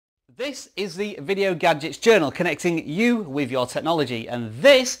This is the Video Gadgets Journal, connecting you with your technology, and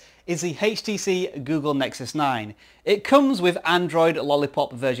this is the HTC Google Nexus 9. It comes with Android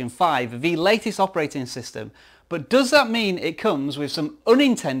Lollipop version 5, the latest operating system, but does that mean it comes with some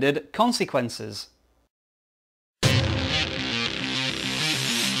unintended consequences?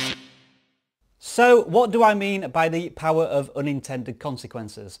 So what do I mean by the power of unintended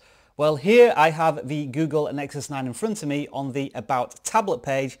consequences? Well, here I have the Google Nexus 9 in front of me on the About tablet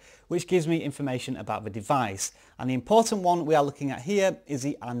page, which gives me information about the device. And the important one we are looking at here is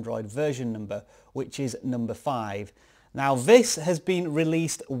the Android version number, which is number 5. Now this has been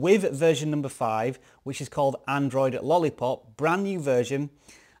released with version number 5, which is called Android Lollipop, brand new version,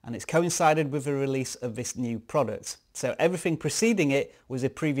 and it's coincided with the release of this new product. So everything preceding it was a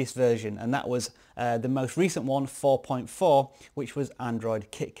previous version, and that was the most recent one, 4.4, which was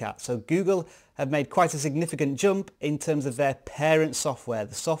Android KitKat. So Google have made quite a significant jump in terms of their parent software,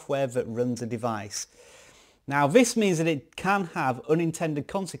 the software that runs a device. Now this means that it can have unintended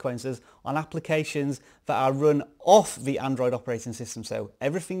consequences on applications that are run off the Android operating system. So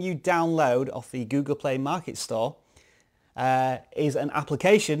everything you download off the Google Play Market Store is an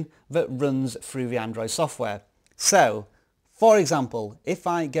application that runs through the Android software. So, for example, if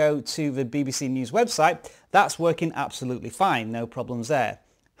I go to the BBC News website, that's working absolutely fine, no problems there.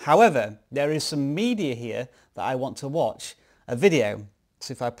 However, there is some media here that I want to watch, a video.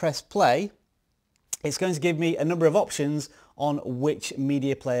 So if I press play, it's going to give me a number of options on which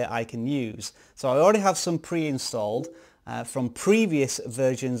media player I can use. So I already have some pre-installed from previous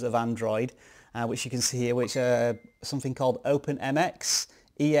versions of Android, which you can see here, which are something called OpenMX,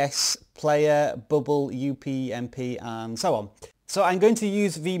 ES Player, Bubble, UPnP, and so on. So I'm going to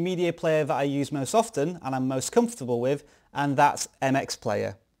use the media player that I use most often and I'm most comfortable with, and that's MX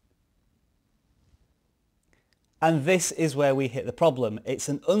Player. And this is where we hit the problem. It's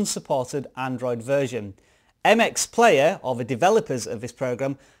an unsupported Android version. MX Player, or the developers of this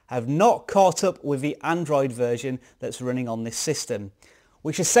program, have not caught up with the Android version that's running on this system,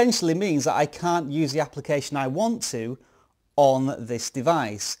 which essentially means that I can't use the application I want to on this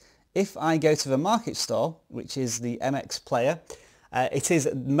device. If I go to the Market Store, which is the MX Player, it is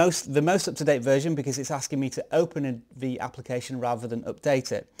the most up-to-date version because it's asking me to open the application rather than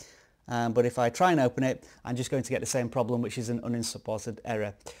update it. But if I try and open it, I'm just going to get the same problem, which is an unsupported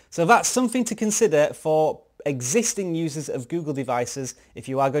error. So that's something to consider for existing users of Google devices if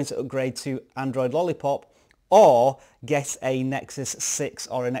you are going to upgrade to Android Lollipop or get a Nexus 6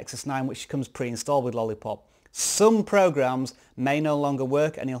 or a Nexus 9 which comes pre-installed with Lollipop. Some programs may no longer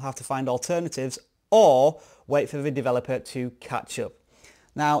work and you'll have to find alternatives or wait for the developer to catch up.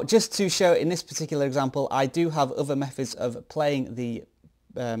 Now, just to show in this particular example, I do have other methods of playing the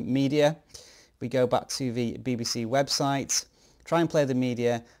media. We go back to the BBC website, try and play the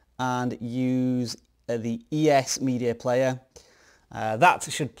media and use the ES media player. That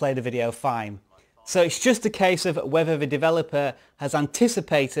should play the video fine. So it's just a case of whether the developer has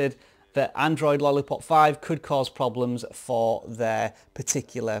anticipated that Android Lollipop 5 could cause problems for their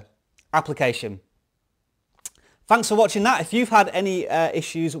particular application. Thanks for watching that. If you've had any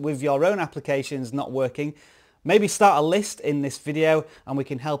issues with your own applications not working, maybe start a list in this video and we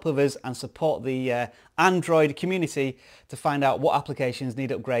can help others and support the Android community to find out what applications need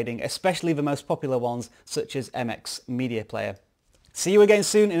upgrading, especially the most popular ones such as MX Media Player. See you again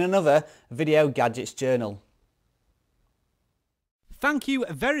soon in another Video Gadgets Journal. Thank you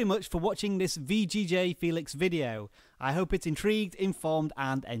very much for watching this VGJFelix video. I hope it intrigued, informed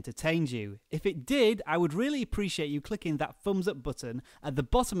and entertained you. If it did, I would really appreciate you clicking that thumbs up button at the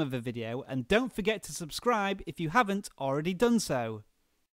bottom of the video, and don't forget to subscribe if you haven't already done so.